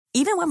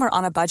Even when we're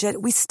on a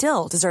budget, we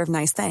still deserve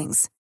nice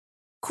things.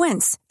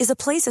 Quince is a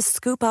place to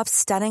scoop up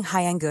stunning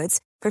high-end goods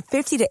for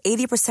 50 to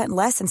 80%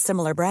 less than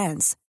similar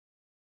brands.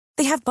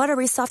 They have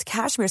buttery soft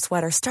cashmere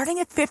sweaters starting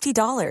at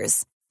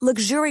 $50,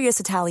 luxurious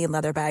Italian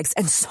leather bags,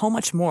 and so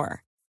much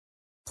more.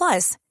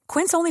 Plus,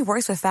 Quince only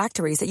works with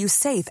factories that use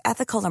safe,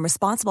 ethical, and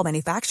responsible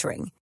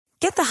manufacturing.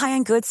 Get the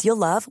high-end goods you'll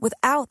love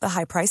without the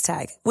high price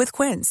tag with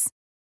Quince.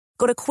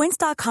 Go to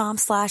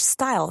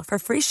quince.com/style for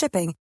free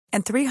shipping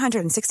and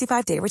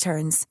 365-day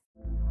returns.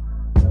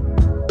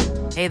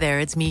 Hey there,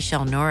 it's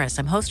Michelle Norris.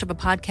 I'm host of a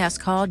podcast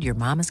called Your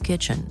Mama's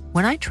Kitchen.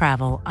 When I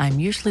travel, I'm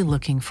usually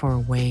looking for a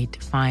way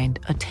to find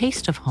a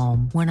taste of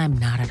home when I'm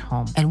not at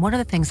home. And one of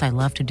the things I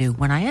love to do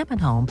when I am at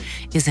home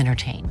is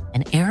entertain.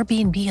 And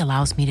Airbnb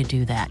allows me to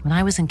do that. When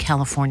I was in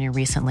California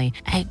recently,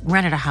 I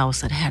rented a house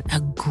that had a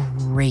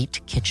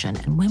great kitchen.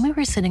 And when we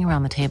were sitting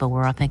around the table, we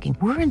were all thinking,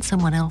 we're in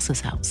someone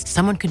else's house.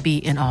 Someone could be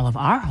in all of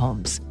our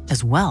homes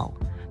as well.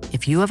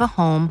 If you have a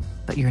home,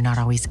 but you're not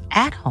always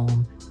at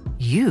home,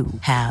 you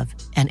have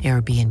an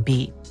Airbnb.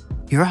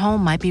 Your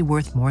home might be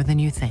worth more than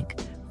you think.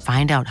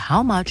 Find out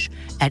how much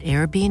at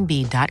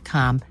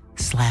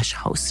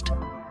airbnb.com/host.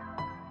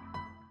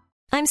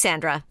 I'm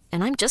Sandra,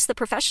 and I'm just the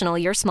professional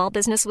your small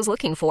business was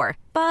looking for.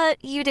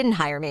 But you didn't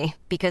hire me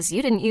because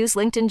you didn't use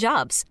LinkedIn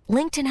Jobs.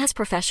 LinkedIn has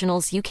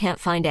professionals you can't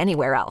find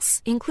anywhere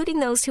else, including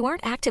those who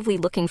aren't actively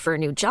looking for a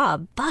new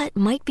job, but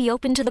might be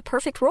open to the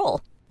perfect role,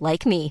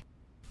 like me.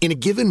 In a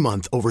given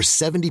month, over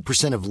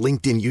 70% of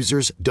LinkedIn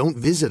users don't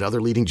visit other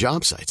leading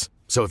job sites.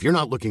 So if you're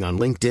not looking on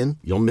LinkedIn,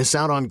 you'll miss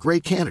out on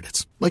great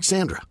candidates like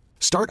Sandra.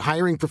 Start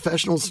hiring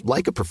professionals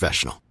like a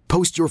professional.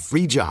 Post your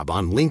free job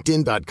on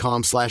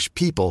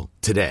linkedin.com/people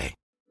today.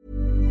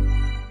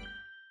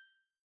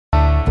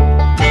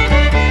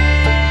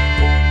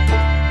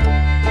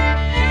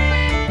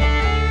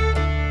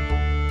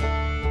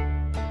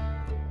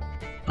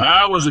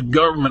 I was a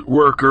government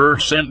worker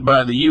sent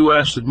by the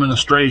U.S.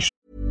 administration.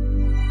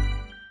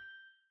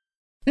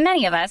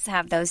 Many of us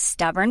have those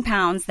stubborn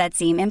pounds that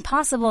seem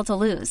impossible to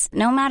lose,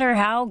 no matter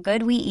how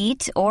good we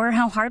eat or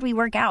how hard we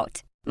work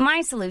out. My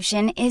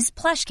solution is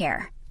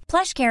PlushCare.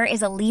 PlushCare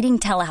is a leading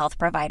telehealth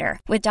provider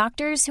with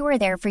doctors who are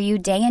there for you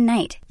day and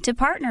night to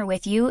partner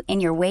with you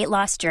in your weight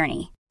loss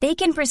journey. They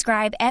can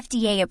prescribe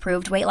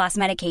FDA-approved weight loss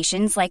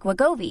medications like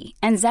Wegovy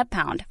and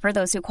Zepbound for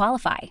those who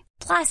qualify.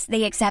 Plus,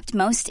 they accept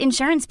most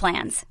insurance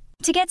plans.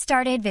 To get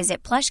started,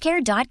 visit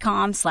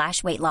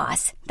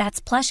plushcare.com/weightloss.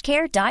 That's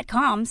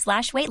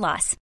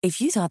plushcare.com/weightloss. If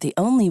you thought the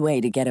only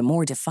way to get a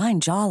more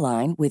defined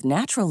jawline with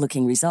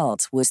natural-looking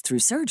results was through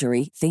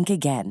surgery, think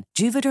again.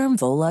 Juvederm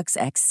Volux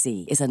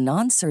XC is a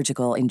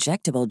non-surgical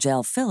injectable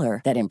gel filler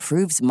that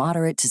improves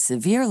moderate to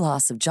severe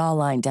loss of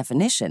jawline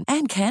definition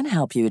and can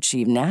help you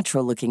achieve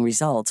natural-looking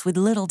results with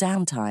little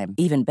downtime.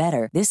 Even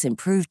better, this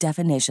improved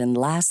definition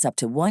lasts up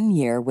to 1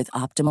 year with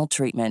optimal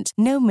treatment.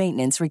 No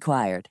maintenance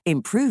required.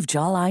 Improve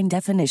jawline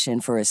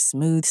definition for a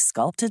smooth,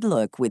 sculpted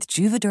look with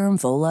Juvederm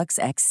Volux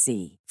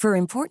XC. For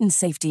important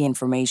safety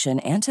information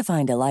and to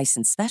find a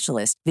licensed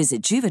specialist,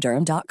 visit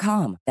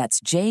Juvederm.com.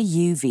 That's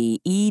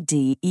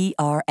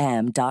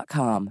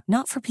JUVEDERM.com.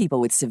 Not for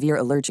people with severe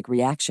allergic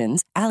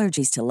reactions,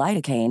 allergies to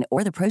lidocaine,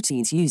 or the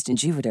proteins used in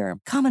Juvederm.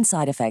 Common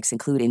side effects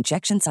include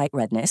injection site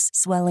redness,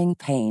 swelling,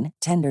 pain,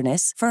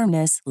 tenderness,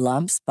 firmness,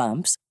 lumps,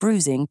 bumps,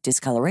 bruising,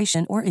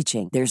 discoloration, or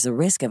itching. There's a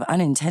risk of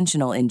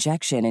unintentional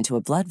injection into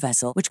a blood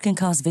vessel, which can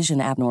cause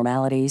vision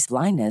abnormalities,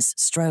 blindness,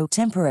 stroke,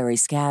 temporary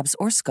scabs,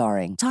 or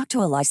scarring. Talk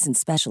to a licensed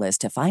specialist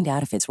to find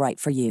out if it's right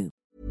for you.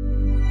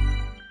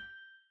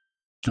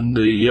 In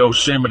the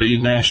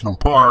Yosemite National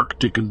Park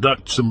to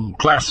conduct some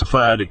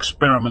classified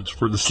experiments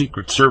for the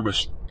Secret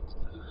Service.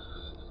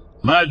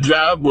 My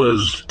job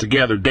was to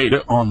gather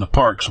data on the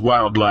park's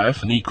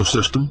wildlife and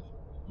ecosystem,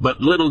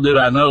 but little did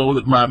I know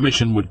that my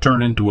mission would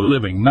turn into a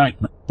living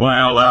nightmare.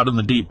 While out in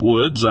the deep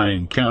woods, I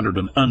encountered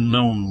an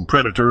unknown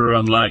predator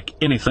unlike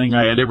anything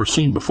I had ever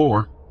seen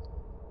before.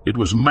 It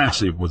was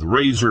massive with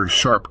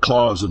razor-sharp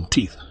claws and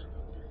teeth,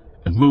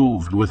 and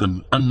moved with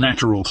an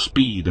unnatural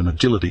speed and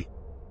agility.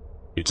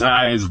 Its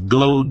eyes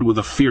glowed with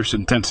a fierce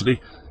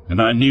intensity,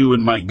 and I knew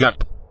in my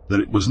gut that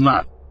it was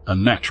not a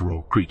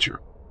natural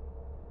creature.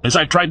 As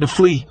I tried to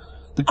flee,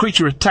 the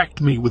creature attacked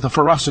me with a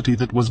ferocity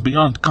that was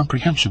beyond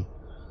comprehension.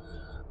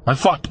 I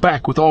fought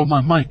back with all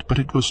my might, but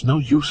it was no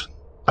use.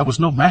 I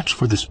was no match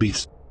for this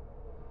beast.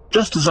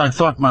 Just as I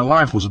thought my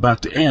life was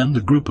about to end,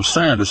 a group of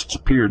scientists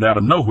appeared out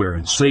of nowhere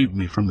and saved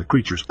me from the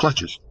creature's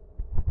clutches.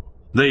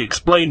 They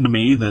explained to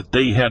me that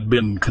they had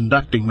been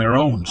conducting their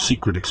own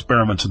secret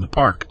experiments in the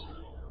park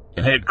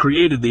and had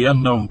created the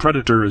unknown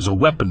predator as a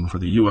weapon for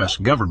the U.S.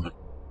 government.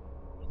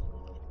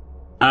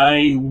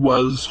 I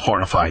was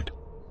horrified.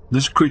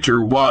 This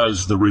creature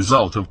was the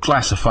result of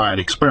classified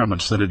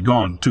experiments that had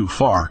gone too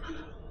far,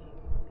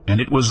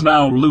 and it was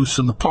now loose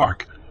in the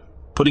park,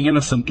 putting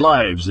innocent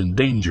lives in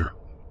danger.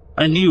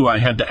 I knew I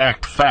had to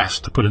act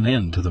fast to put an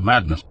end to the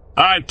madness.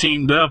 I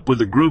teamed up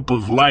with a group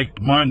of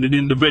like-minded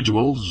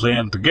individuals,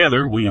 and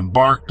together we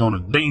embarked on a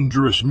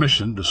dangerous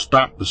mission to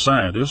stop the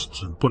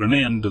scientists and put an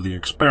end to the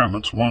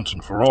experiments once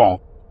and for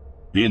all.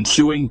 The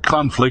ensuing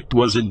conflict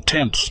was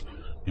intense,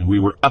 and we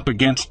were up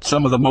against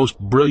some of the most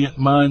brilliant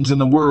minds in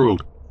the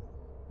world.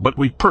 But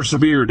we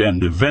persevered,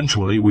 and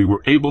eventually we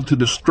were able to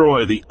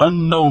destroy the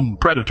unknown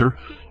predator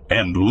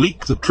and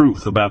leak the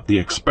truth about the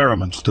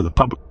experiments to the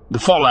public. The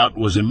fallout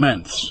was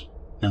immense,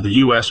 and the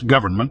U.S.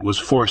 government was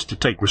forced to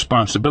take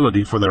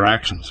responsibility for their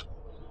actions.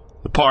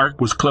 The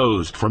park was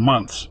closed for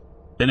months,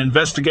 and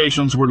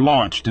investigations were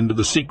launched into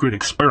the secret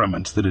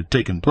experiments that had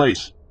taken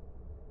place.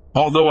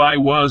 Although I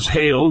was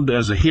hailed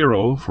as a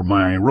hero for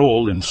my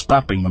role in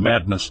stopping the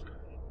madness,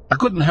 I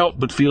couldn't help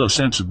but feel a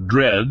sense of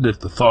dread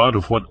at the thought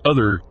of what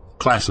other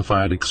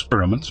classified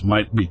experiments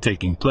might be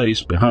taking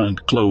place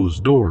behind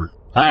closed doors.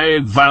 I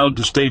vowed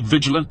to stay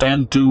vigilant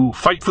and to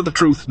fight for the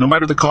truth, no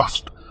matter the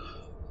cost.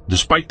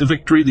 Despite the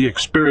victory, the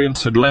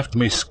experience had left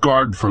me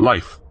scarred for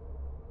life.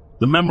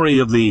 The memory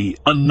of the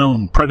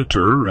unknown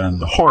predator and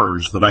the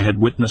horrors that I had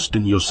witnessed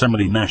in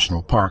Yosemite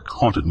National Park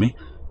haunted me,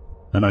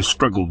 and I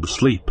struggled to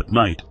sleep at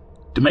night.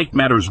 To make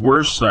matters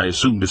worse, I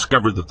soon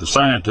discovered that the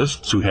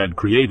scientists who had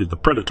created the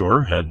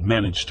predator had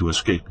managed to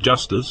escape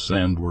justice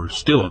and were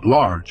still at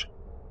large.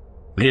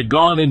 They had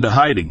gone into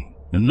hiding,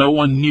 and no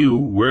one knew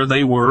where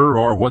they were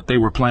or what they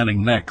were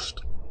planning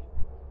next.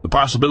 The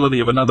possibility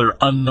of another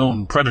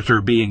unknown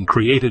predator being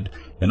created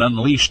and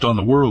unleashed on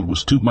the world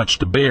was too much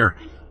to bear,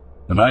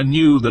 and I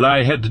knew that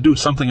I had to do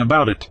something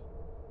about it.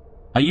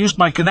 I used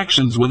my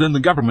connections within the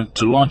government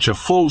to launch a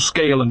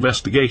full-scale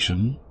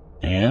investigation,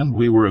 and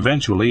we were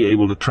eventually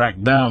able to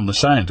track down the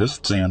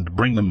scientists and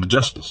bring them to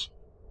justice.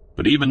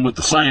 But even with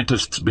the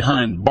scientists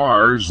behind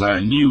bars, I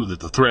knew that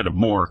the threat of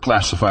more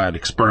classified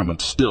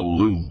experiments still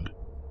loomed.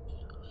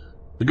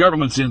 The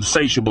government's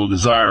insatiable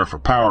desire for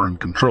power and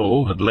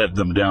control had led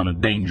them down a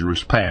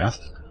dangerous path,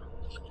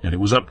 and it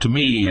was up to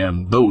me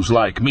and those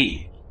like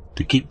me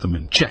to keep them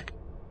in check.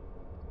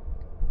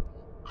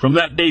 From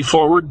that day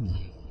forward,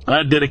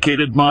 I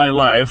dedicated my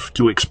life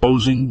to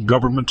exposing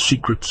government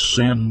secrets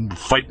and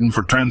fighting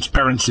for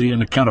transparency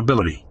and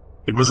accountability.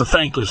 It was a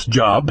thankless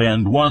job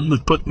and one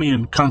that put me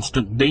in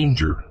constant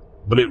danger,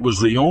 but it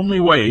was the only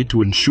way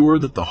to ensure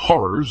that the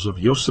horrors of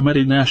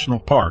Yosemite National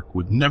Park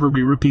would never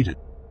be repeated.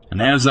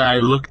 And as I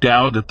looked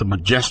out at the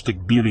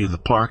majestic beauty of the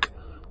park,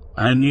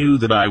 I knew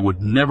that I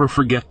would never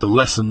forget the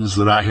lessons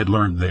that I had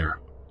learned there.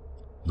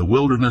 The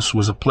wilderness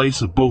was a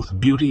place of both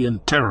beauty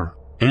and terror,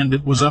 and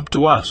it was up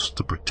to us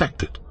to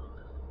protect it,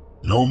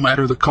 no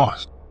matter the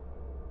cost.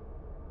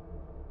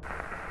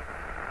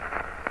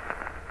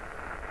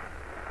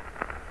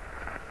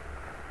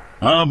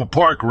 I'm a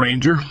park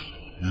ranger,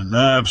 and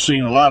I've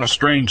seen a lot of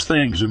strange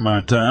things in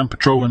my time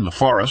patrolling the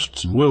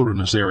forests and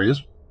wilderness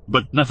areas,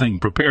 but nothing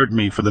prepared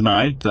me for the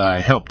night I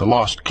helped a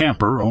lost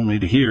camper only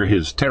to hear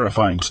his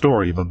terrifying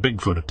story of a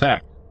Bigfoot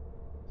attack.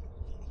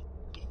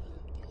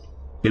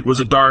 It was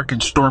a dark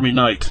and stormy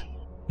night,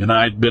 and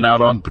I'd been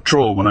out on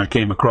patrol when I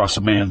came across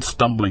a man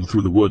stumbling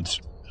through the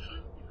woods.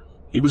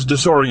 He was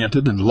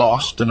disoriented and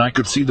lost, and I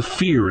could see the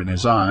fear in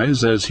his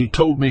eyes as he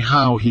told me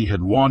how he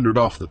had wandered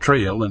off the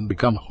trail and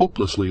become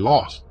hopelessly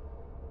lost.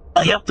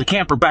 I helped the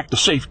camper back to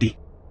safety.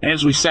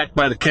 As we sat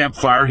by the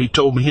campfire, he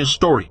told me his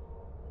story.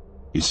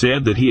 He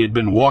said that he had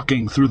been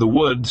walking through the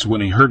woods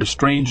when he heard a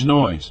strange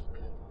noise.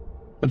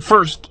 At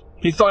first,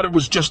 he thought it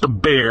was just a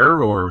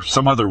bear or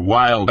some other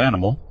wild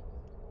animal,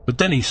 but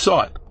then he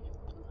saw it.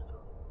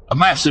 A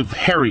massive,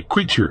 hairy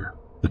creature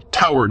that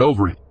towered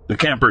over him. The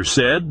camper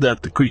said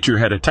that the creature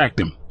had attacked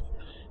him,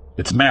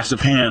 its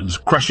massive hands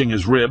crushing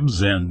his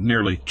ribs and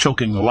nearly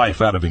choking the life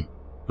out of him.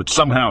 But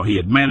somehow he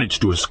had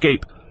managed to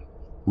escape,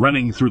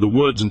 running through the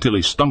woods until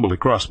he stumbled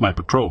across my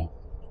patrol.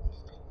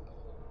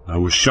 I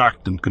was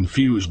shocked and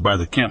confused by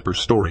the camper's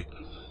story.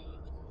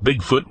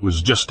 Bigfoot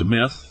was just a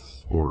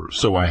myth, or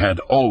so I had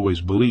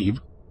always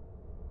believed.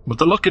 But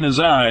the look in his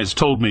eyes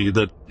told me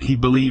that he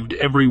believed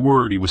every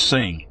word he was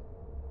saying.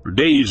 For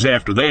days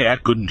after that, I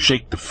couldn't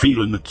shake the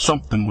feeling that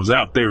something was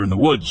out there in the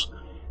woods,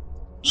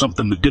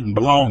 something that didn't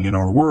belong in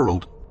our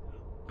world.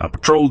 I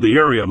patrolled the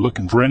area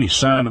looking for any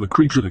sign of the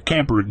creature the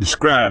camper had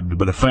described,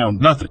 but I found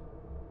nothing.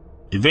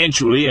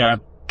 Eventually, I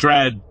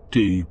tried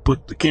to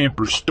put the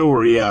camper's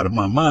story out of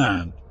my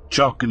mind,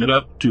 chalking it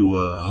up to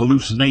a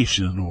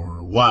hallucination or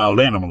a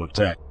wild animal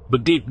attack.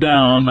 But deep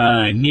down,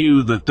 I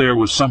knew that there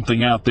was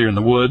something out there in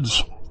the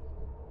woods,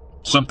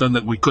 something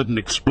that we couldn't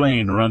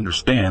explain or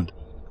understand.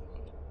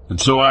 And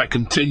so I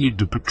continued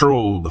to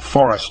patrol the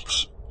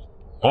forests,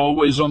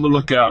 always on the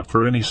lookout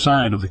for any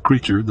sign of the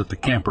creature that the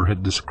camper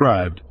had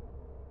described.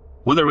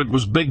 Whether it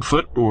was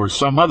Bigfoot or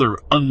some other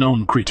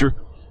unknown creature,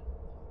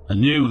 I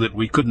knew that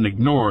we couldn't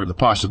ignore the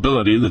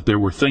possibility that there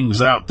were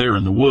things out there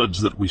in the woods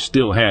that we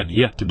still had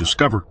yet to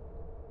discover.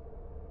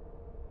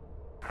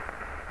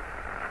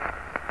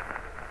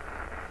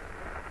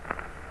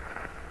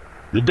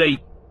 The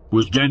date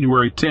was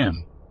January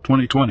 10,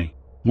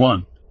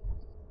 2021.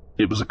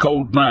 It was a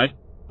cold night,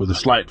 with a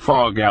slight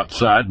fog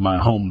outside my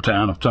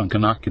hometown of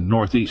Tunkhannock in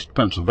northeast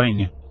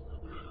Pennsylvania.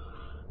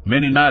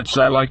 Many nights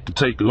I like to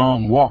take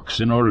long walks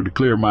in order to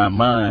clear my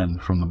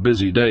mind from the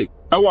busy day.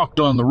 I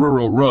walked on the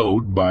rural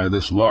road by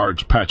this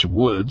large patch of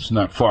woods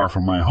not far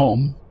from my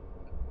home,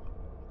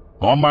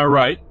 On my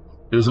right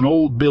is an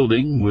old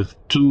building with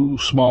 2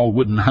 small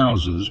wooden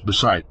houses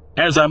beside.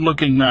 As I'm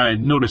looking, I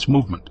notice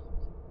movement.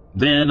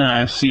 Then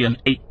I see an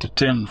 8 to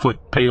 10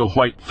 foot pale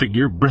white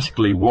figure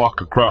briskly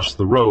walk across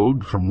the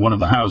road from one of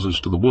the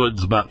houses to the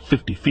woods about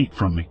 50 feet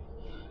from me.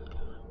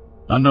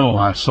 I know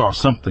I saw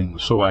something,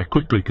 so I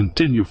quickly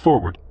continue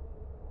forward.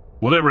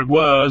 Whatever it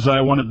was,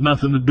 I wanted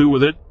nothing to do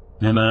with it,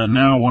 and I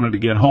now wanted to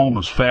get home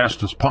as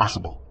fast as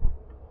possible.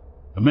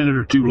 A minute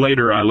or two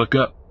later, I look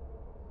up.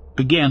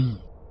 Again,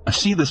 I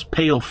see this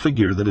pale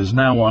figure that is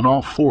now on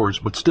all fours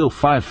but still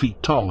 5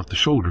 feet tall at the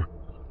shoulder.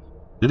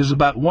 It is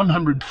about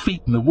 100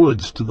 feet in the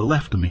woods to the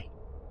left of me.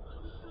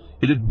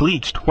 It had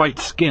bleached white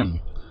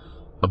skin,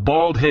 a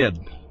bald head,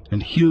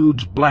 and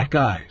huge black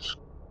eyes.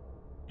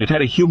 It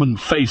had a human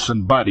face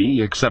and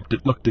body, except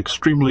it looked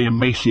extremely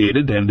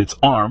emaciated and its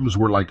arms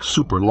were like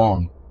super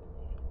long.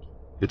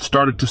 It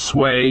started to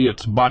sway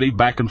its body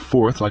back and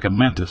forth like a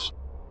mantis.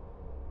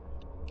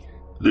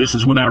 This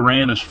is when I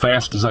ran as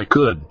fast as I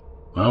could.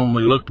 I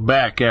only looked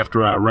back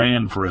after I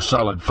ran for a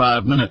solid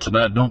 5 minutes, and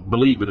I don't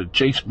believe it had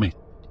chased me.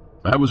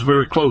 I was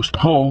very close to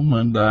home,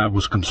 and I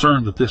was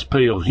concerned that this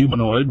pale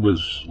humanoid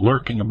was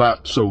lurking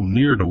about so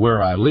near to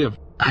where I lived.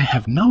 I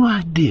have no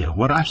idea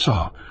what I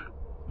saw,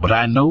 but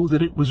I know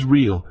that it was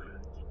real,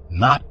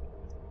 not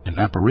an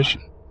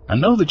apparition. I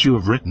know that you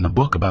have written a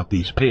book about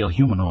these pale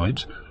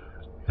humanoids,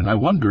 and I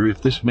wonder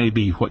if this may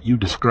be what you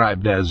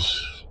described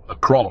as a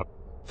crawler.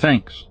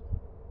 Thanks.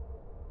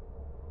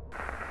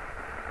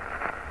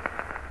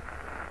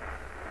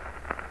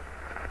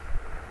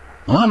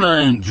 My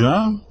name's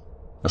John,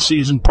 a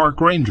seasoned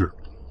park ranger.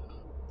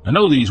 I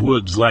know these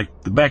woods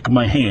like the back of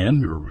my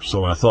hand, or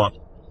so I thought.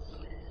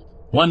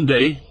 One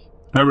day,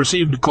 I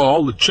received a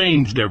call that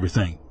changed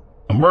everything.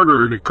 A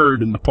murder had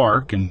occurred in the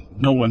park, and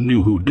no one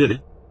knew who did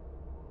it.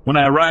 When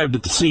I arrived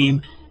at the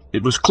scene,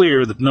 it was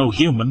clear that no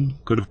human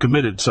could have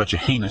committed such a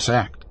heinous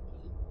act.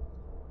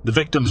 The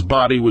victim's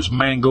body was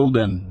mangled,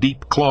 and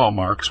deep claw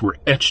marks were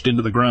etched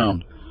into the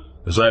ground.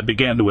 As I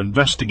began to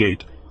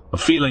investigate, a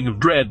feeling of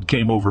dread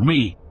came over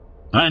me.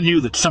 I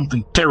knew that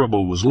something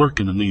terrible was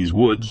lurking in these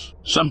woods,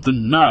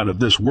 something not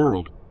of this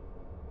world.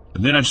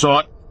 And then I saw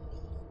it,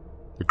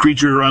 a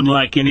creature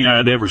unlike any I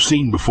had ever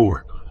seen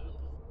before.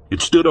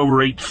 It stood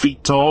over 8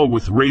 feet tall,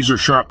 with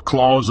razor-sharp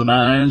claws and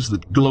eyes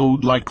that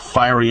glowed like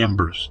fiery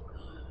embers.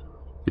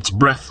 Its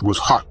breath was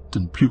hot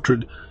and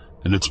putrid,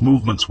 and its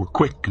movements were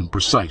quick and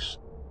precise.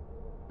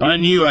 I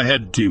knew I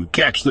had to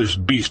catch this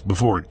beast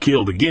before it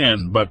killed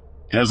again, but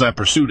as I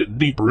pursued it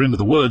deeper into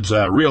the woods,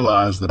 I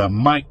realized that I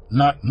might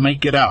not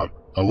make it out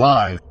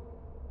alive.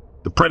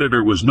 The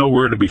predator was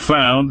nowhere to be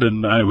found,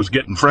 and I was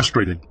getting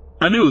frustrated.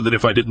 I knew that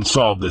if I didn't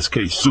solve this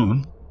case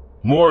soon,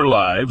 more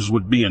lives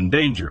would be in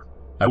danger.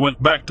 I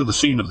went back to the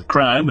scene of the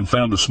crime and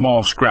found a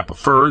small scrap of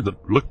fur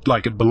that looked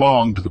like it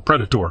belonged to the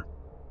predator.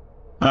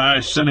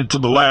 I sent it to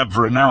the lab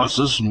for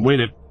analysis and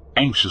waited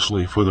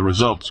anxiously for the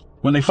results.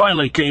 When they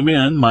finally came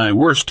in, my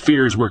worst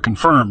fears were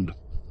confirmed.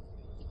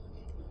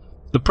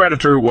 The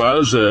predator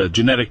was a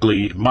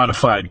genetically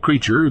modified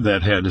creature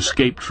that had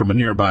escaped from a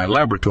nearby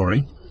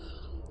laboratory.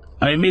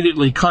 I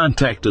immediately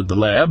contacted the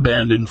lab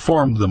and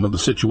informed them of the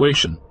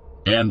situation,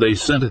 and they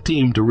sent a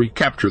team to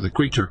recapture the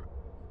creature.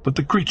 But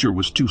the creature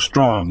was too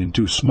strong and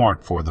too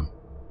smart for them.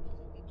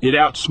 It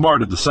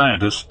outsmarted the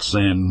scientists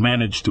and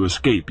managed to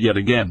escape yet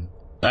again.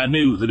 I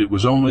knew that it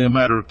was only a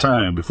matter of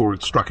time before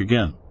it struck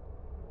again.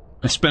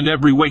 I spent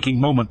every waking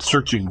moment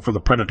searching for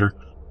the predator,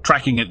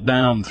 tracking it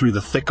down through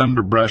the thick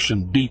underbrush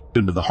and deep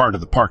into the heart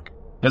of the park.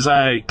 As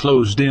I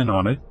closed in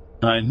on it,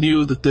 I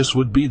knew that this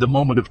would be the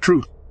moment of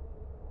truth.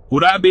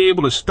 Would I be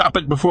able to stop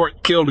it before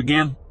it killed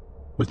again?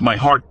 With my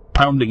heart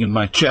pounding in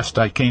my chest,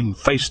 I came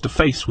face to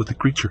face with the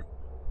creature.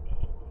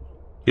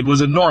 It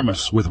was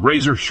enormous, with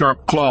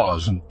razor-sharp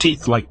claws and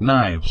teeth like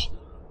knives,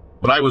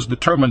 but I was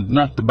determined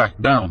not to back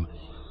down.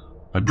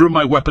 I drew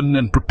my weapon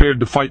and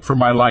prepared to fight for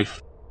my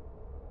life.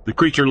 The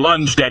creature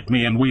lunged at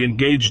me, and we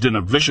engaged in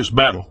a vicious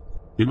battle.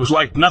 It was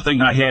like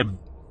nothing I had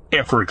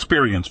ever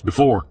experienced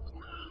before,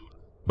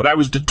 but I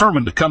was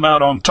determined to come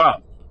out on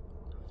top.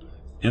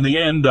 In the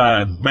end,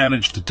 I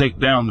managed to take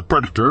down the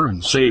predator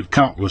and save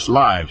countless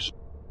lives.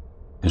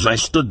 As I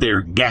stood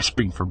there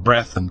gasping for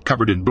breath and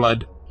covered in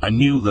blood, I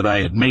knew that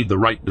I had made the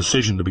right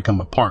decision to become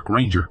a park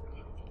ranger.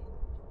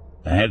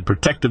 I had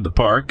protected the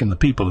park and the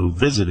people who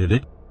visited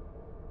it,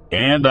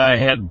 and I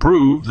had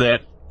proved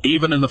that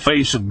even in the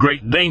face of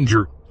great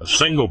danger, a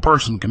single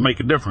person can make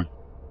a difference.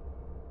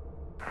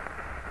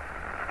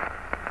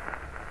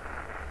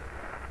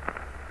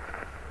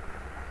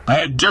 I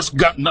had just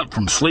gotten up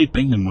from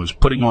sleeping and was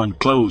putting on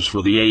clothes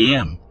for the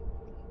a.m.,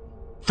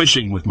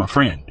 fishing with my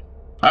friend.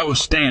 I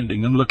was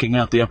standing and looking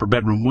out the upper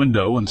bedroom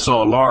window and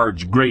saw a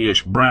large,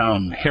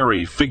 grayish-brown,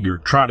 hairy figure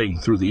trotting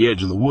through the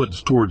edge of the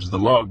woods towards the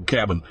log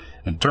cabin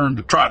and turned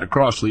to trot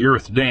across the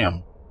earth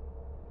dam.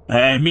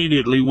 I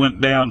immediately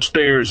went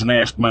downstairs and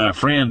asked my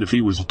friend if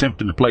he was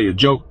attempting to play a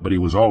joke, but he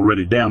was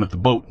already down at the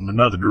boat in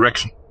another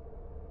direction.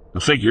 The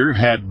figure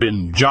had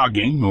been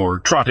jogging or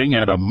trotting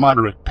at a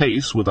moderate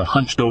pace with a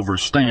hunched-over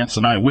stance,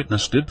 and I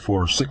witnessed it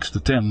for 6 to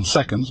 10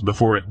 seconds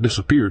before it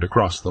disappeared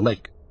across the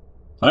lake.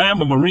 I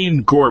am a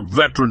Marine Corps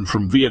veteran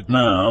from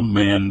Vietnam,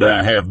 and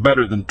I have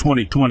better than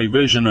 20/20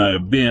 vision. I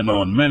have been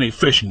on many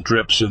fishing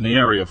trips in the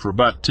area for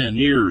about 10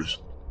 years.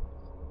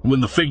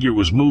 When the figure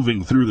was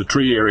moving through the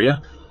tree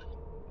area,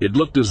 it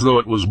looked as though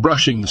it was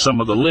brushing some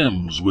of the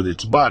limbs with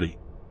its body.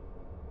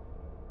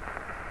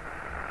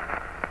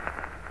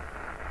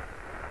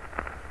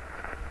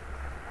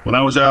 When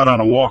I was out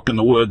on a walk in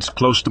the woods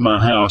close to my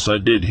house, I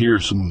did hear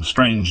some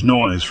strange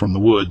noise from the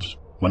woods.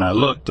 When I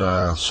looked,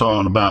 I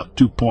saw an about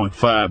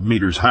 2.5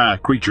 meters high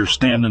creature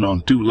standing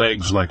on 2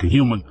 legs like a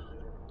human,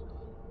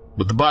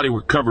 but the body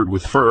was covered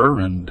with fur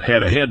and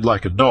had a head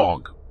like a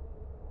dog.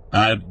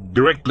 I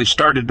directly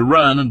started to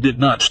run and did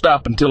not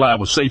stop until I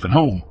was safe at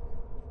home.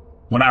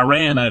 When I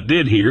ran, I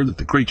did hear that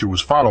the creature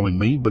was following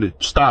me, but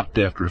it stopped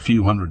after a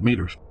few hundred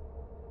meters.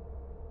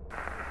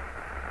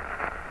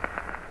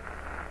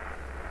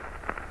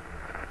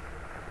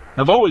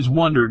 I've always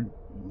wondered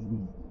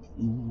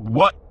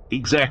what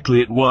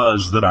exactly it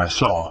was that I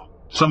saw.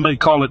 Some may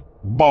call it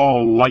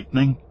ball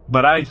lightning,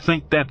 but I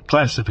think that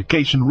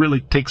classification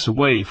really takes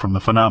away from the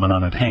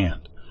phenomenon at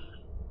hand.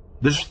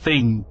 This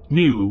thing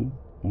knew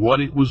what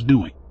it was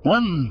doing.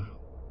 One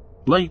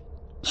late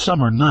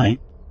summer night,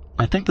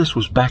 I think this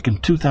was back in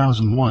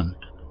 2001,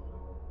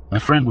 my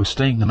friend was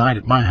staying the night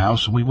at my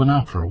house and we went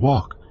out for a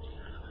walk.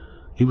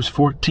 He was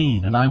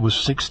 14 and I was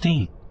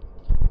 16.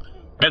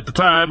 At the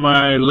time,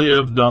 I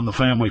lived on the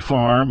family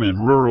farm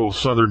in rural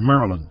southern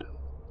Maryland.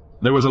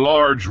 There was a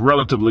large,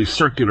 relatively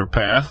circular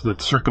path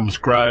that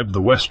circumscribed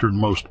the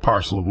westernmost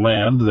parcel of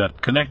land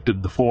that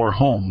connected the 4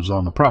 homes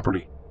on the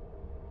property.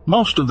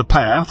 Most of the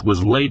path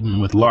was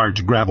laden with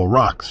large gravel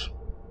rocks,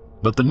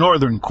 but the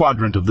northern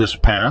quadrant of this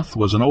path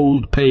was an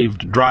old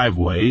paved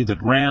driveway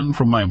that ran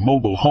from my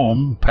mobile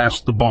home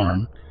past the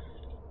barn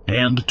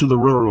and to the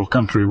rural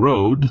country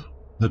road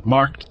that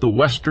marked the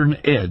western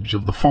edge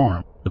of the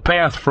farm. The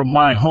path from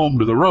my home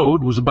to the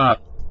road was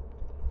about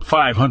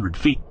 500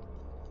 feet,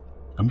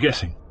 I'm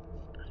guessing.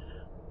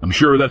 I'm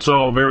sure that's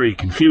all very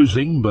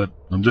confusing, but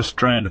I'm just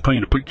trying to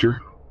paint a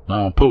picture.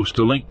 I'll post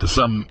a link to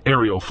some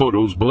aerial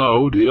photos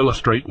below to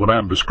illustrate what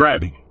I'm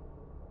describing.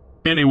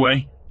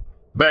 Anyway,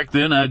 back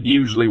then I'd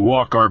usually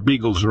walk our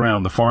beagles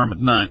around the farm at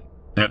night,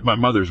 at my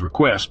mother's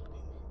request,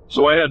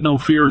 so I had no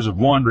fears of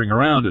wandering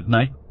around at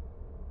night.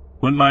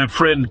 When my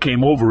friend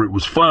came over, it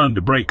was fun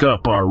to break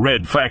up our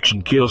red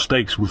faction kill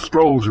stakes with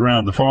strolls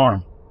around the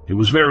farm. It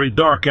was very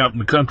dark out in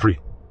the country,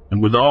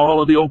 and with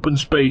all of the open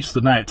space,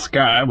 the night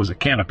sky was a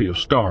canopy of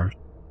stars.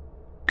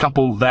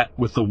 Couple that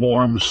with the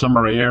warm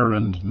summer air,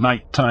 and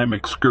nighttime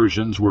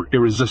excursions were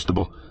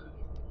irresistible.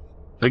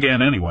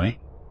 Again, anyway.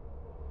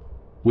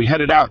 We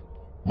headed out.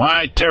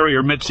 My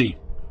terrier, Mitzi,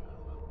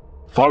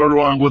 followed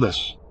along with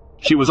us.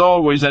 She was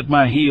always at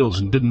my heels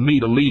and didn't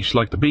need a leash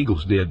like the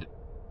beagles did.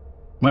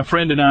 My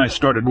friend and I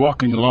started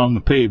walking along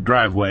the paved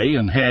driveway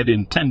and had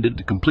intended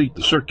to complete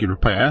the circular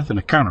path in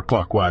a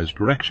counterclockwise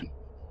direction.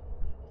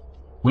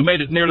 We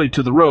made it nearly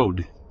to the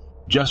road,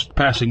 just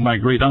passing my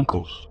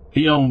great-uncle's.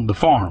 He owned the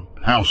farm,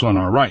 house on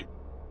our right,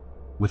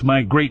 with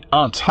my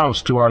great-aunt's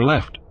house to our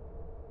left.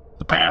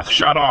 The path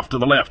shot off to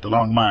the left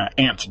along my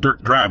aunt's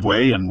dirt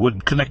driveway and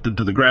would connected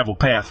to the gravel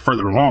path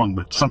further along,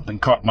 but something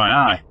caught my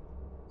eye.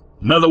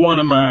 Another one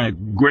of my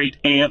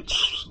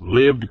great-aunts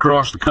lived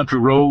across the country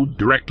road,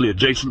 directly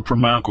adjacent from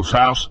my uncle's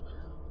house.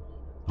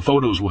 The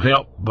photos will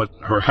help, but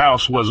her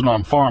house wasn't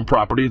on farm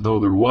property, though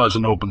there was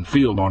an open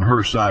field on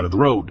her side of the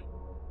road.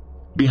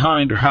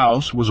 Behind her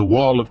house was a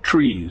wall of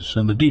trees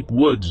and the deep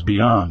woods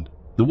beyond.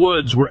 The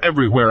woods were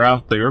everywhere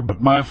out there,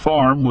 but my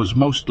farm was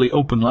mostly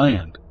open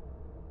land.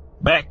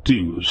 Back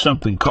to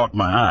something caught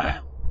my eye.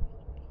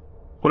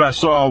 What I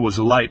saw was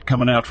a light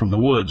coming out from the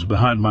woods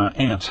behind my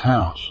aunt's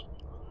house.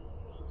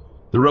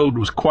 The road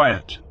was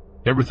quiet.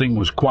 Everything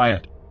was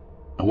quiet.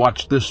 I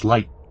watched this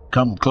light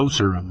come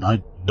closer, and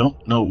I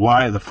don't know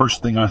why the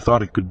first thing I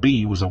thought it could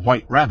be was a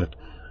white rabbit,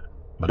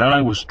 but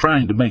I was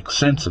trying to make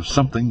sense of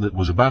something that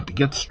was about to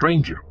get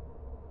stranger.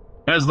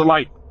 As the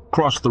light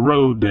crossed the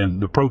road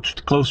and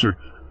approached closer,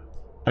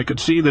 I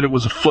could see that it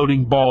was a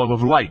floating ball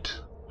of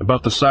light,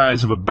 about the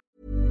size of a...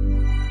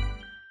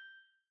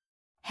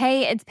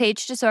 Hey, it's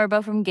Paige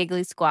DeSorbo from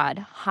Giggly Squad.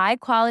 High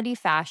quality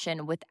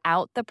fashion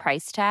without the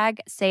price tag.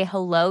 Say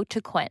hello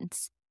to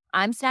Quince.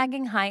 I'm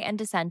snagging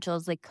high-end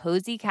essentials like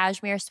cozy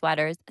cashmere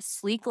sweaters,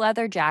 sleek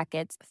leather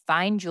jackets,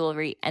 fine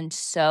jewelry, and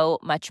so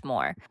much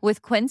more.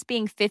 With Quince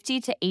being 50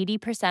 to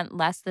 80%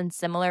 less than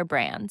similar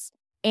brands.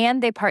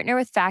 And they partner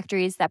with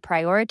factories that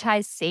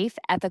prioritize safe,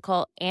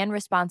 ethical, and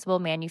responsible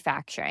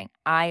manufacturing.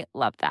 I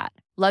love that.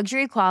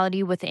 Luxury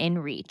quality within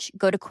reach.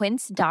 Go to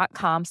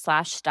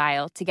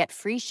quince.com/style to get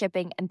free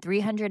shipping and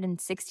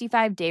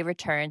 365-day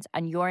returns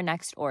on your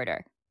next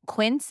order.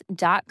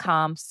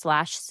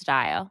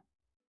 Quince.com/style.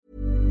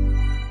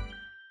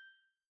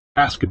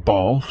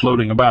 Basketball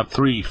floating about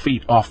 3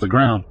 feet off the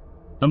ground.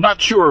 I'm not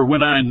sure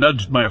when I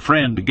nudged my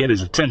friend to get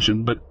his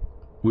attention, but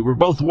We were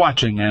both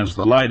watching as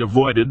the light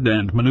avoided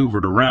and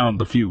maneuvered around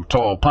the few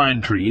tall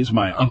pine trees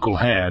my uncle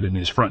had in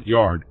his front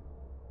yard.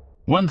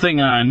 One thing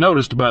I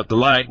noticed about the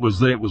light was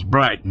that it was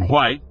bright and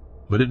white,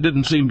 but it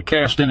didn't seem to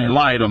cast any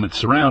light on its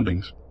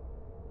surroundings.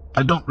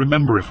 I don't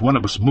remember if one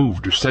of us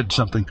moved or said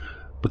something,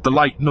 but the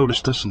light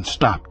noticed us and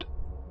stopped.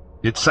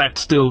 It sat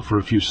still for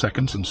a few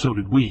seconds, and so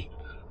did we.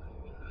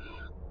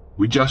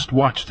 We just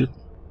watched it,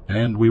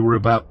 and we were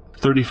about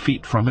 30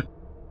 feet from it.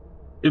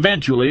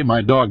 Eventually,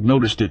 my dog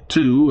noticed it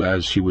too,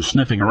 as she was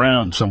sniffing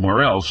around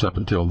somewhere else up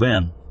until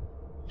then.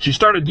 She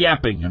started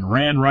yapping and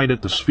ran right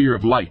at the sphere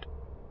of light.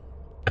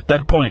 At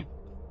that point,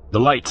 the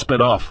light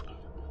sped off,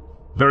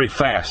 very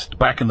fast,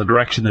 back in the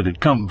direction it had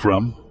come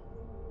from,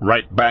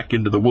 right back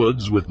into the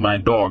woods with my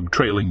dog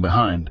trailing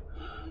behind.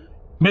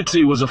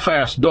 Mitzi was a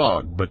fast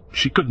dog, but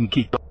she couldn't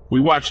keep up. We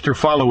watched her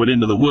follow it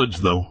into the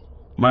woods, though.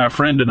 My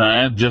friend and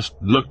I just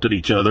looked at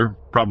each other,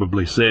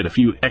 probably said a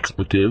few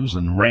expletives,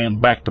 and ran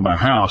back to my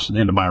house and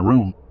into my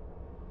room.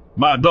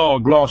 My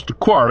dog lost her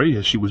quarry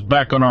as she was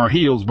back on our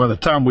heels by the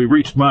time we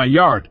reached my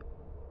yard.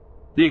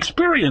 The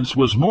experience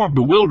was more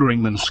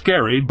bewildering than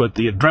scary, but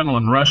the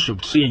adrenaline rush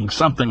of seeing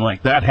something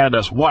like that had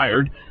us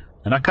wired,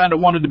 and I kind of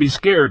wanted to be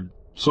scared,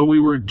 so we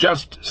were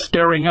just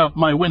staring out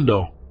my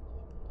window,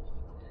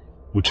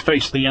 which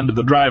faced the end of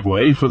the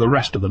driveway, for the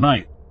rest of the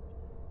night.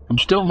 I'm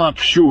still not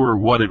sure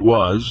what it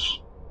was,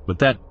 but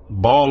that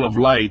ball of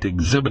light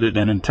exhibited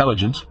an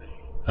intelligence,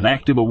 an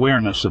active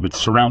awareness of its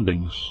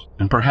surroundings,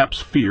 and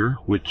perhaps fear,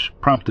 which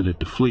prompted it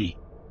to flee.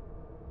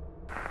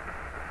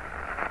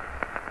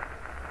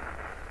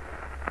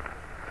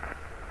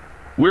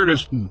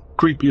 Weirdest and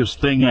creepiest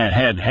thing I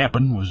had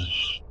happen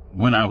was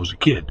when I was a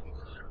kid.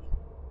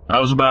 I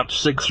was about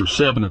 6 or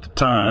 7 at the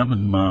time,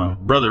 and my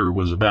brother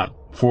was about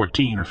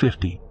 14 or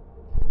 15.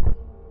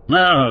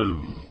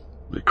 Now,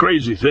 the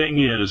crazy thing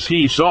is,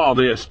 he saw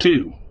this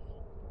too.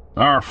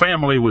 Our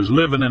family was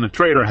living in a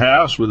trailer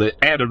house with an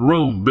added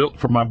room built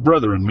for my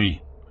brother and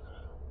me.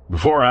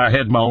 Before I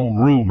had my own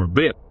room or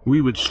bed, we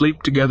would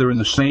sleep together in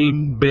the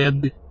same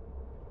bed.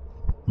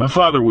 My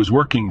father was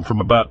working from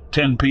about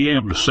 10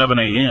 p.m. to 7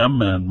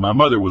 a.m., and my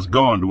mother was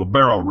gone to a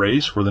barrel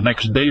race for the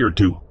next day or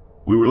two.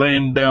 We were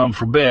laying down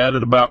for bed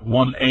at about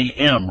 1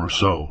 a.m. or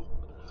so.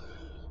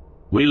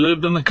 We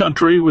lived in the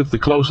country, with the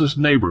closest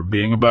neighbor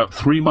being about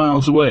 3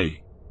 miles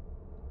away.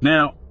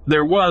 Now,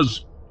 there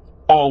was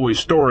always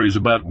stories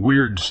about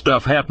weird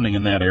stuff happening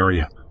in that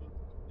area.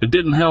 It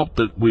didn't help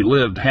that we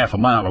lived half a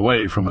mile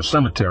away from a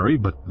cemetery,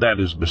 but that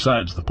is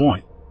besides the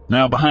point.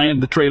 Now,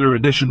 behind the trailer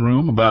addition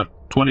room,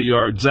 about 20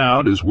 yards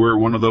out, is where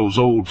one of those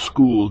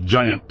old-school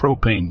giant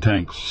propane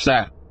tanks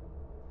sat.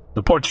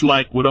 The porch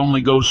light would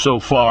only go so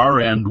far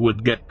and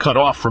would get cut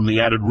off from the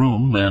added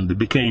room, and it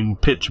became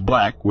pitch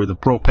black where the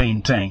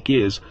propane tank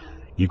is.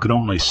 You could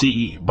only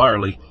see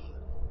barely.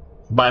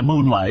 By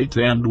moonlight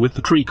and with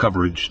the tree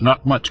coverage,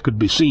 not much could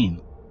be seen.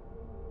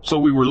 So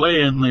we were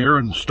laying there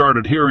and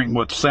started hearing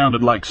what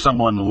sounded like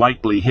someone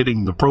lightly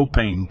hitting the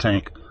propane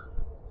tank.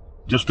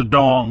 Just a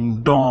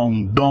dong,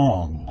 dong,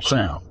 dong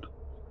sound.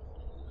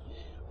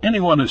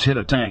 Anyone who's hit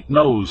a tank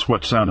knows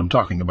what sound I'm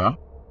talking about.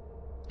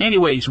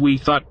 Anyways, we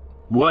thought,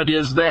 what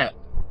is that?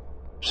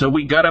 So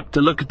we got up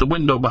to look at the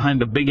window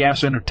behind a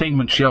big-ass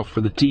entertainment shelf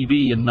for the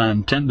TV and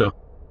Nintendo.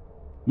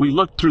 We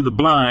looked through the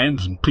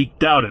blinds and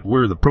peeked out at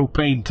where the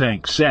propane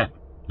tank sat.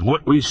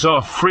 What we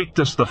saw freaked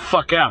us the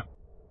fuck out.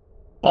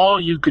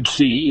 All you could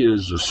see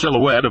is a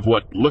silhouette of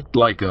what looked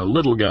like a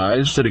little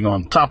guy sitting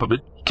on top of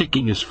it,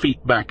 kicking his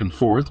feet back and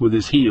forth with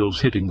his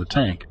heels hitting the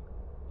tank.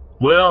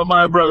 Well,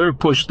 my brother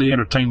pushed the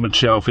entertainment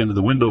shelf into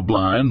the window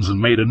blinds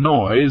and made a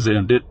noise,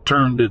 and it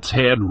turned its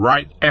head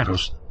right at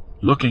us,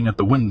 looking at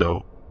the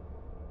window.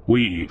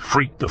 We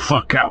freaked the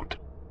fuck out.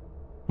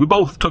 We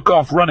both took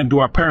off running to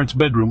our parents'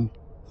 bedroom,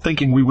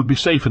 thinking we would be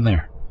safe in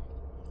there.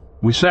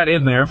 We sat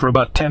in there for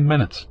about 10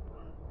 minutes.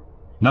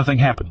 Nothing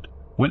happened.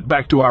 Went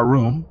back to our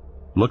room,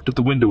 looked at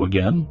the window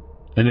again,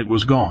 and it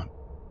was gone.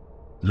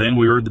 Then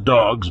we heard the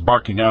dogs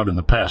barking out in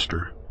the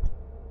pasture.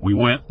 We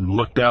went and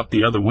looked out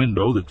the other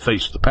window that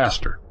faced the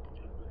pasture,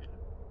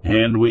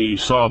 and we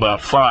saw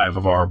about 5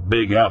 of our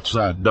big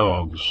outside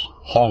dogs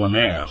hauling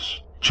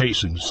ass,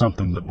 chasing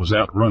something that was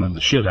outrunning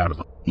the shit out of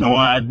them. No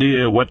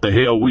idea what the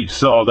hell we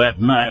saw that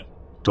night,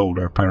 told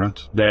our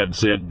parents. Dad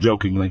said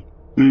jokingly,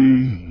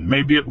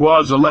 maybe it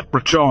was a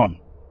leprechaun.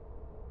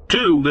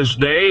 To this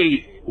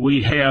day,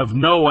 we have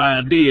no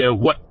idea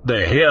what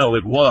the hell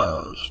it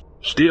was.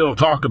 Still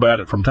talk about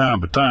it from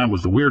time to time.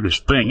 Was the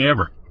weirdest thing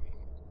ever.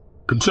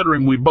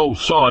 Considering we both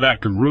saw it, I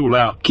can rule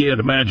out kid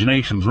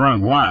imaginations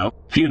run wild.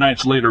 A few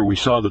nights later, we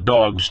saw the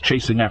dogs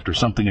chasing after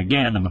something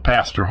again in the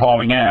pasture,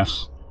 hauling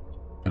ass.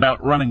 And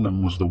outrunning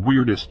them was the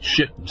weirdest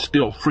shit and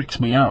still freaks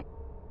me out.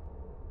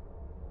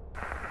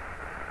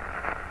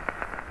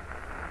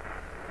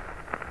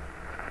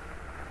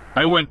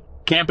 I went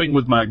camping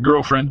with my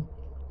girlfriend,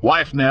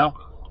 wife now,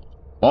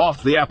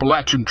 off the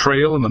Appalachian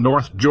Trail in the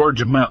North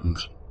Georgia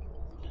mountains.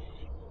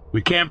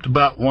 We camped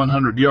about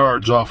 100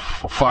 yards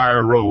off a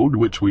fire road,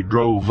 which we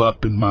drove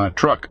up in my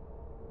truck.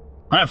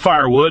 I had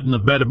firewood in the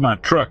bed of my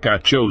truck I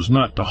chose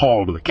not to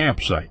haul to the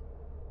campsite.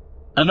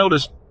 I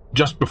noticed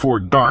just before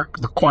dark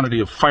the quantity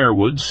of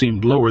firewood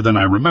seemed lower than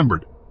I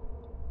remembered.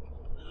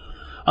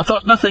 I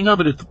thought nothing of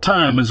it at the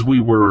time, as we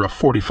were a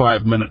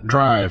 45-minute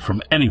drive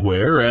from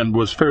anywhere and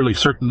was fairly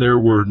certain there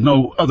were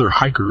no other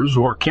hikers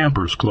or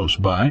campers close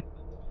by.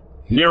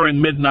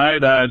 Nearing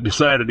midnight, I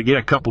decided to get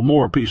a couple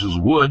more pieces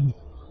of wood.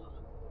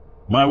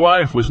 My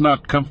wife was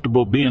not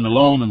comfortable being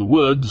alone in the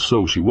woods,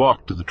 so she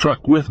walked to the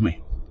truck with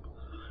me.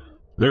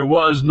 There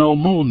was no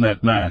moon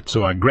that night,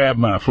 so I grabbed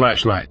my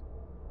flashlight.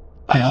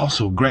 I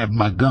also grabbed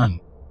my gun.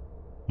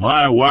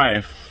 My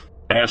wife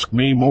asked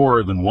me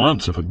more than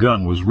once if a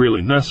gun was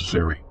really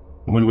necessary.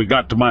 When we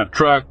got to my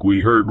truck,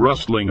 we heard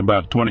rustling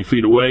about 20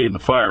 feet away in the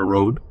fire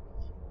road.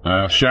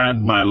 I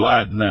shined my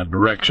light in that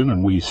direction,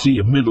 and we see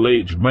a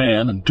middle-aged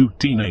man and two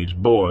teenage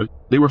boys.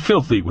 They were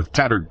filthy with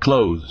tattered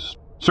clothes,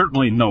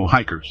 certainly no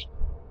hikers.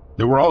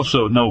 There were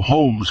also no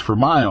homes for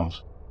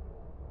miles.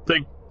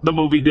 Think the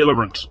movie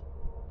Deliverance.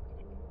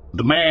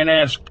 The man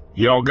asked,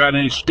 "Y'all got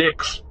any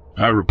sticks?"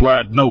 I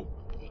replied, "Nope."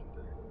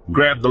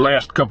 Grabbed the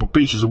last couple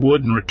pieces of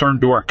wood and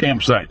returned to our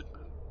campsite.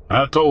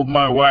 I told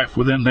my wife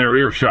within their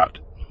earshot.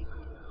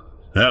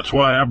 That's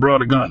why I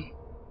brought a gun.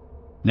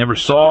 Never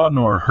saw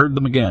nor heard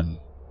them again.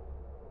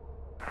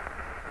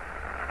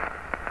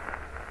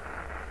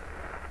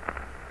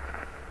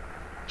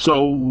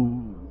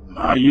 So,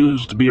 I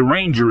used to be a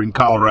ranger in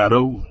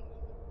Colorado,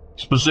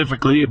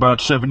 specifically about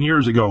 7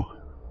 years ago.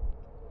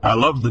 I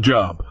loved the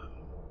job.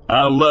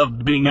 I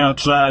loved being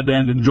outside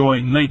and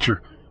enjoying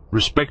nature.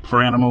 Respect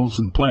for animals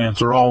and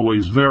plants are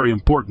always very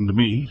important to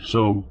me,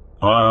 so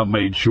I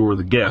made sure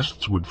the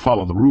guests would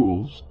follow the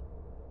rules.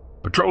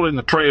 Patrolling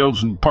the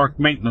trails and park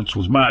maintenance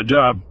was my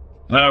job.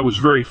 I was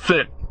very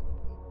fit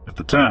at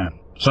the time,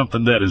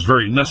 something that is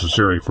very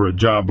necessary for a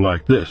job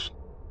like this.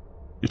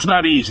 It's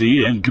not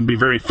easy and can be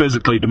very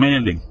physically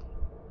demanding.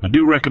 I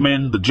do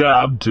recommend the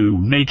job to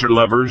nature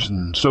lovers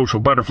and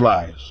social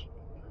butterflies.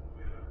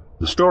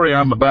 The story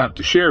I'm about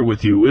to share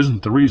with you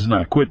isn't the reason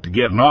I quit to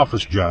get an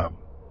office job.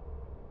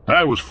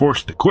 I was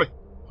forced to quit.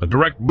 A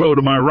direct blow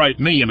to my right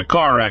knee in a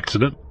car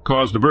accident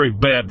caused a very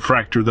bad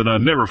fracture that I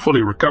never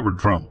fully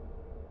recovered from.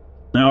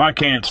 Now, I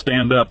can't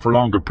stand up for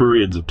longer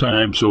periods of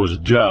time, so as a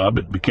job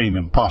it became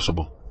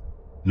impossible.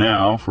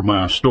 Now, for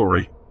my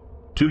story.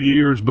 2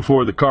 years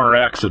before the car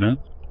accident,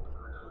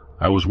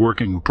 I was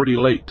working pretty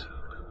late.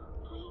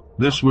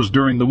 This was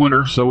during the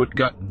winter, so it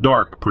got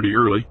dark pretty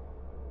early.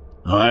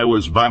 I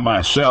was by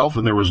myself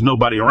and there was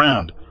nobody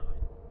around.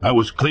 I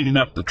was cleaning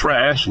up the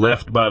trash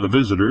left by the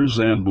visitors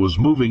and was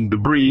moving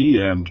debris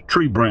and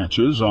tree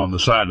branches on the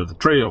side of the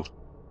trail.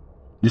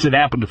 This had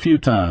happened a few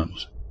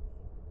times,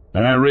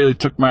 and I really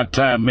took my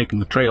time making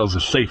the trails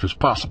as safe as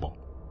possible.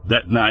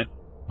 That night,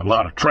 a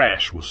lot of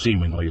trash was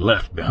seemingly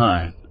left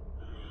behind.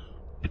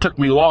 It took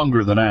me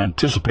longer than I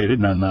anticipated,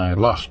 and I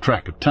lost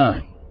track of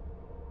time.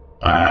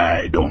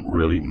 I don't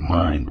really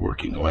mind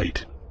working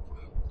late.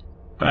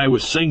 I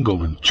was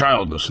single and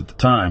childless at the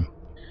time.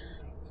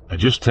 I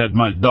just had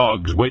my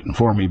dogs waiting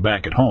for me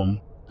back at home.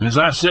 As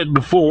I said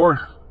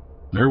before,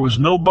 there was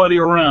nobody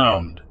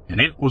around, and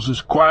it was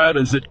as quiet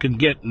as it can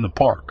get in the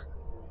park.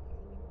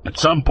 At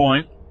some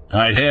point,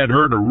 I had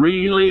heard a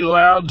really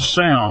loud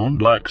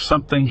sound like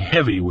something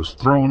heavy was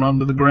thrown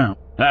onto the ground.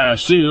 I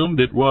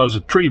assumed it was a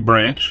tree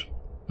branch.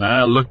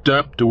 I looked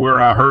up to where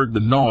I heard the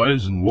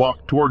noise and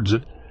walked towards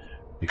it,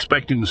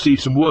 expecting to see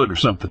some wood or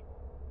something.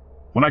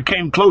 When I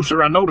came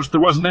closer, I noticed there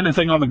wasn't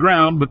anything on the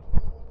ground, but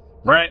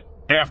right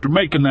after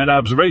making that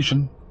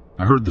observation,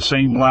 I heard the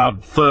same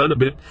loud thud a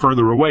bit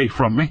further away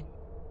from me.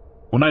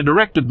 When I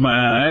directed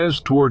my eyes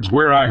towards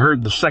where I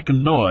heard the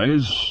second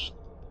noise,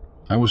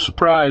 I was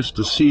surprised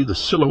to see the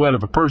silhouette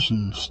of a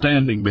person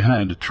standing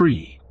behind a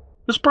tree.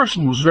 This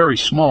person was very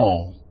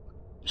small,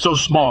 so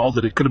small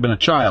that it could have been a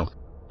child.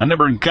 I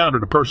never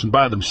encountered a person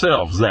by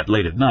themselves that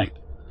late at night.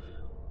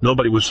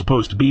 Nobody was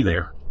supposed to be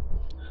there.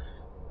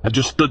 I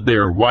just stood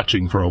there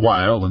watching for a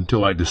while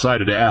until I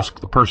decided to ask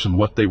the person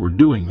what they were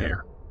doing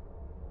there.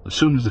 As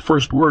soon as the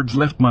first words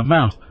left my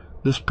mouth,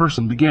 this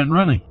person began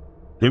running.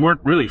 They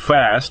weren't really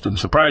fast and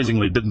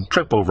surprisingly didn't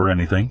trip over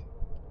anything.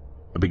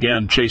 I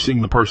began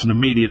chasing the person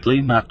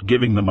immediately, not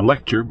giving them a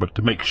lecture, but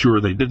to make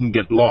sure they didn't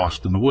get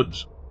lost in the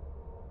woods.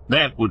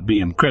 That would be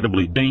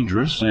incredibly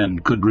dangerous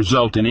and could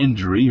result in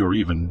injury or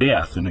even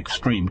death in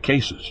extreme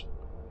cases.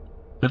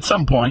 At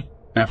some point,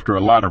 after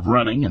a lot of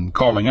running and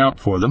calling out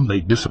for them, they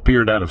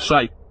disappeared out of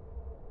sight.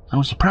 I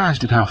was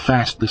surprised at how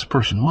fast this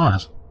person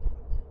was.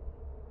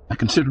 I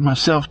considered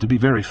myself to be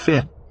very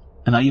fit,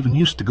 and I even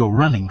used to go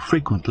running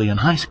frequently in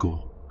high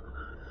school.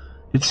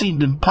 It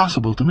seemed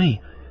impossible to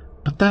me,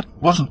 but that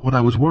wasn't what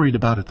I was worried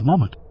about at the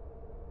moment.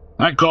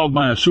 I called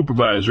my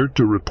supervisor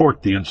to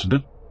report the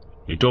incident.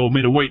 He told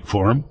me to wait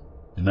for him,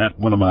 and that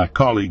one of my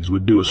colleagues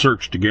would do a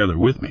search together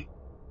with me.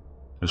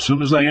 As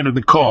soon as I entered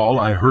the call,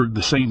 I heard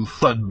the same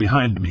thud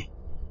behind me.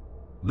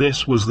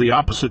 This was the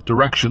opposite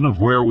direction of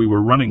where we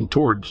were running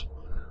towards.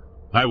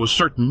 I was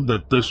certain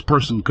that this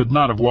person could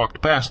not have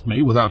walked past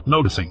me without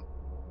noticing.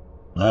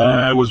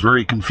 I was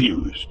very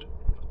confused.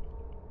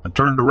 I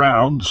turned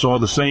around and saw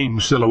the same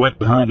silhouette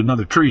behind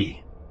another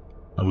tree.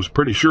 I was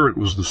pretty sure it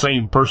was the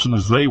same person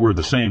as they were,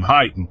 the same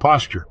height and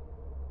posture.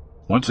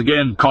 Once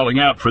again calling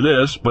out for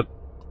this, but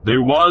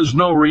there was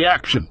no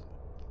reaction.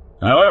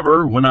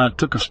 However, when I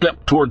took a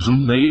step towards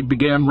them, they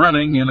began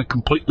running in a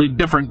completely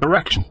different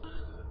direction.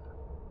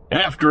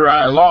 After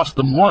I lost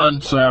them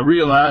once, I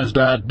realized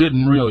I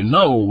didn't really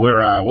know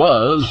where I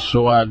was,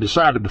 so I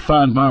decided to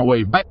find my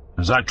way back.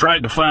 As I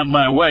tried to find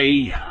my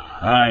way,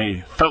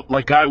 I felt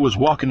like I was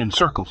walking in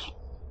circles.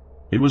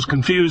 It was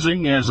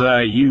confusing, as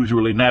I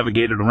usually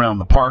navigated around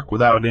the park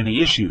without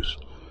any issues.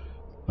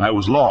 I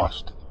was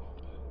lost.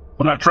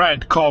 When I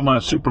tried to call my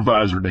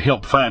supervisor to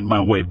help find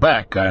my way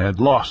back, I had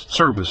lost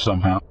service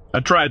somehow. I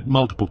tried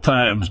multiple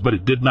times, but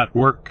it did not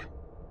work.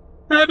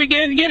 I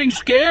began getting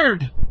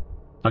scared.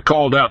 I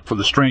called out for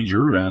the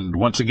stranger, and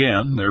once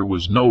again there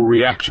was no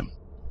reaction.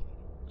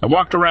 I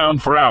walked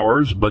around for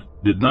hours,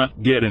 but did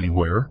not get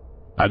anywhere.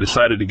 I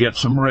decided to get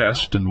some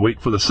rest and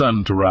wait for the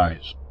sun to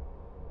rise.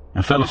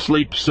 I fell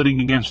asleep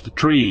sitting against a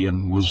tree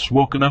and was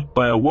woken up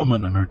by a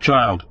woman and her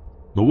child.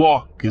 The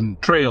walk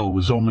and trail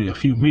was only a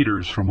few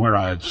meters from where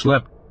I had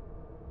slept.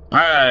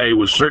 I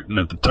was certain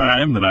at the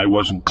time that I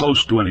wasn't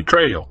close to any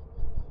trail.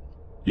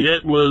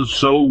 It was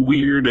so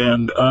weird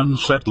and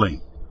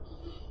unsettling.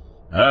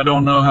 I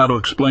don't know how to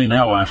explain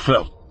how I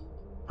felt.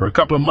 For a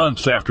couple of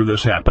months after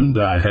this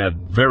happened, I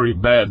had very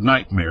bad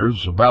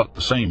nightmares about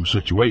the same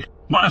situation.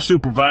 My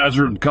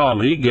supervisor and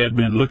colleague had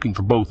been looking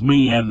for both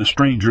me and the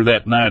stranger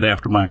that night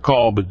after my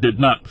call, but did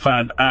not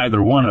find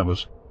either one of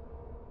us.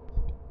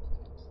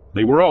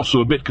 They were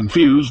also a bit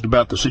confused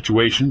about the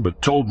situation, but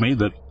told me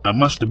that I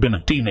must have been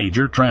a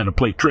teenager trying to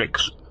play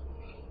tricks.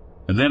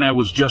 And then I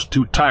was just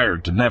too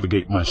tired to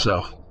navigate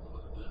myself.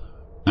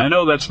 I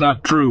know that's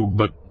not true,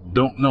 but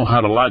don't know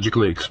how to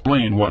logically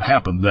explain what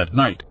happened that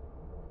night.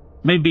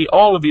 Maybe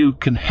all of you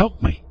can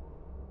help me.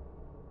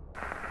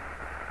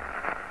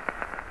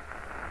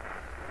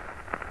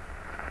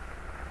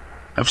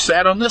 I've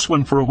sat on this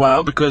one for a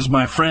while because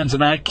my friends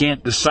and I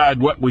can't decide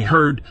what we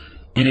heard,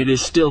 and it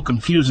is still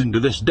confusing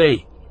to this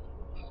day.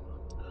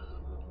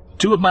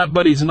 Two of my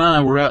buddies and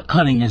I were out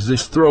hunting, as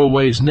this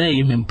throwaway's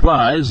name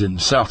implies, in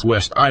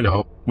southwest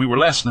Idaho. We were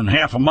less than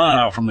half a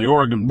mile from the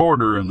Oregon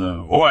border in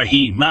the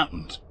Owyhee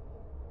Mountains.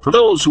 For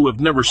those who have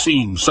never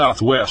seen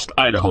southwest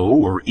Idaho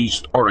or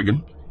East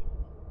Oregon,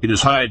 it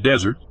is high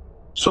desert,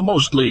 so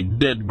mostly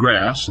dead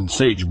grass and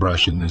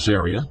sagebrush in this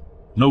area.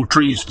 No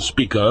trees to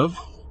speak of.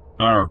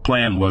 Our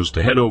plan was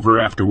to head over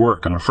after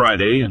work on a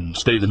Friday and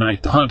stay the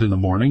night to hunt in the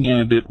morning,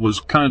 and it was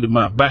kind of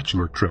my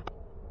bachelor trip.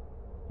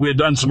 We had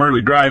done some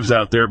early drives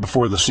out there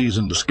before the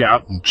season to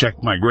scout and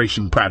check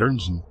migration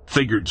patterns, and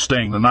figured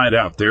staying the night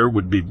out there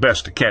would be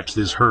best to catch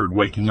this herd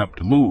waking up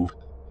to move.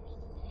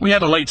 We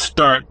had a late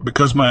start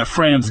because my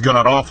friends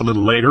got off a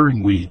little later,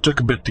 and we took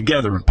a bit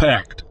together and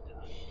packed.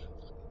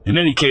 In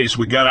any case,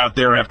 we got out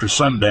there after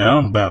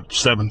sundown, about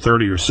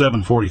 7:30 or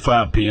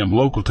 7:45 p.m.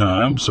 local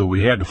time, so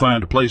we had to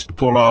find a place to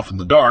pull off in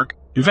the dark.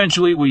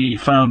 Eventually, we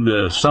found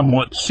a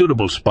somewhat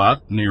suitable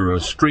spot near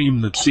a stream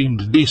that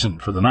seemed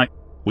decent for the night.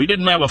 We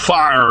didn't have a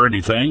fire or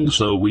anything,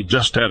 so we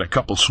just had a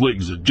couple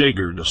swigs of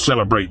Jaeger to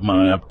celebrate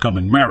my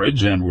upcoming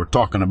marriage, and were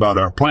talking about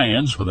our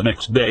plans for the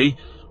next day,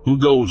 who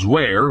goes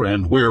where,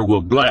 and where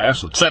we'll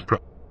glass, etc.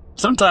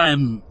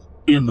 Sometime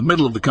in the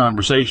middle of the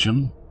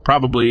conversation,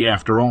 probably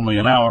after only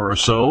an hour or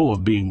so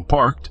of being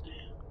parked,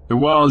 there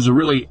was a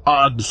really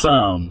odd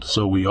sound,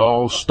 so we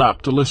all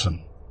stopped to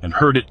listen, and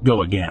heard it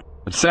go again.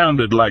 It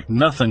sounded like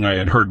nothing I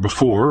had heard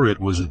before. It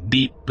was a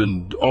deep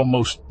and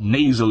almost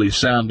nasally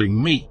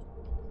sounding meat.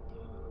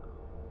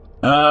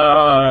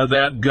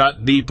 That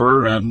got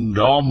deeper and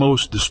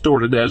almost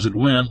distorted as it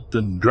went,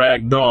 and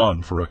dragged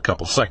on for a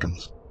couple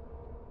seconds.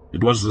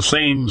 It was the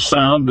same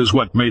sound as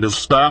what made us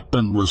stop,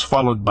 and was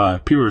followed by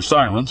pure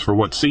silence for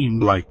what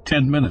seemed like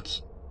 10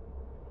 minutes.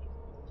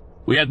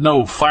 We had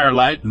no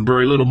firelight and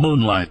very little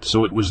moonlight,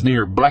 so it was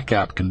near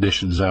blackout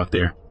conditions out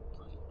there.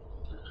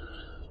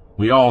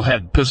 We all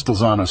had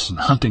pistols on us and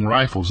hunting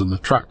rifles in the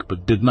truck,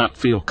 but did not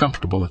feel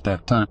comfortable at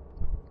that time.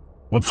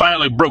 What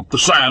finally broke the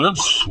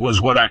silence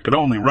was what I could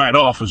only write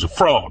off as a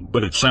frog,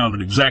 but it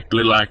sounded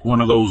exactly like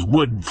one of those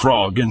wood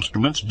frog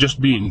instruments just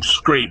being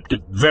scraped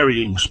at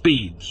varying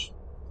speeds.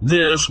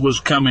 This was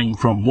coming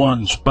from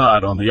one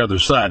spot on the other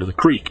side of the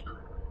creek,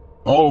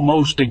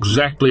 almost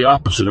exactly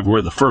opposite of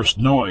where the first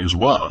noise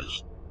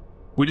was.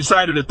 We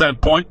decided at that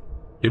point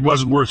it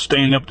wasn't worth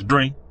staying up to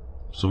drink,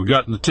 so we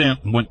got in the tent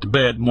and went to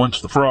bed, and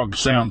once the frog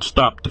sound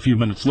stopped a few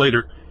minutes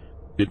later,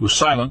 it was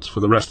silence for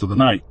the rest of the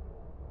night.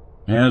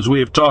 As we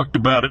have talked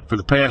about it for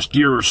the past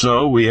year or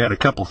so, we had a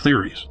couple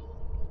theories.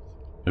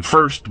 At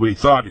first, we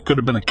thought it could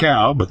have been a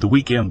cow, but the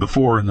weekend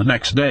before and the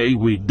next day,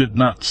 we did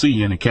not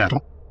see any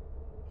cattle.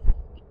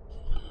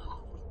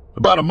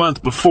 About a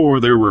month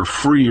before, there were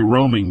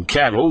free-roaming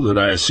cattle that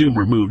I assume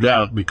were moved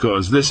out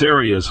because this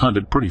area is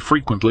hunted pretty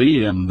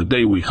frequently, and the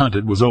day we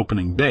hunted was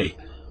opening day.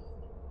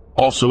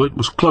 Also, it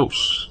was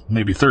close,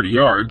 maybe 30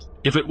 yards.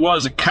 If it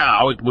was a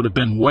cow, it would have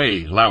been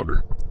way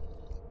louder.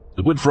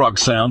 The wood frog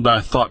sound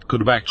I thought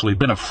could have actually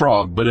been a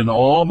frog, but in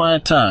all my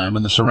time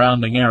in the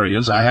surrounding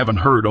areas I haven't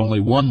heard only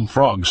one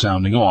frog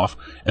sounding off,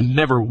 and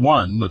never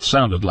one that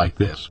sounded like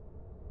this.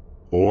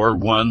 Or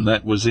one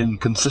that was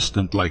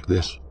inconsistent like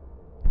this.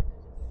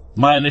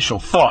 My initial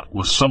thought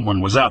was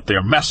someone was out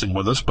there messing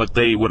with us, but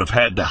they would have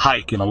had to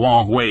hike in a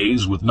long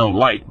ways with no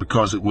light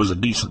because it was a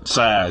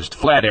decent-sized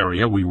flat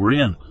area we were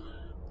in.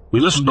 We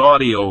listened to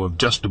audio of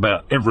just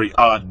about every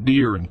odd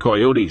deer and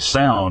coyote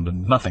sound,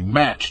 and nothing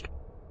matched.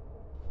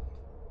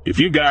 If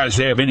you guys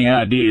have any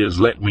ideas,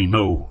 let me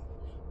know.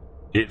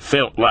 It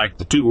felt like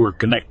the two were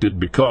connected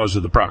because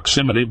of the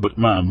proximity, but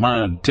my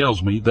mind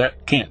tells me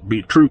that can't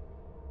be true.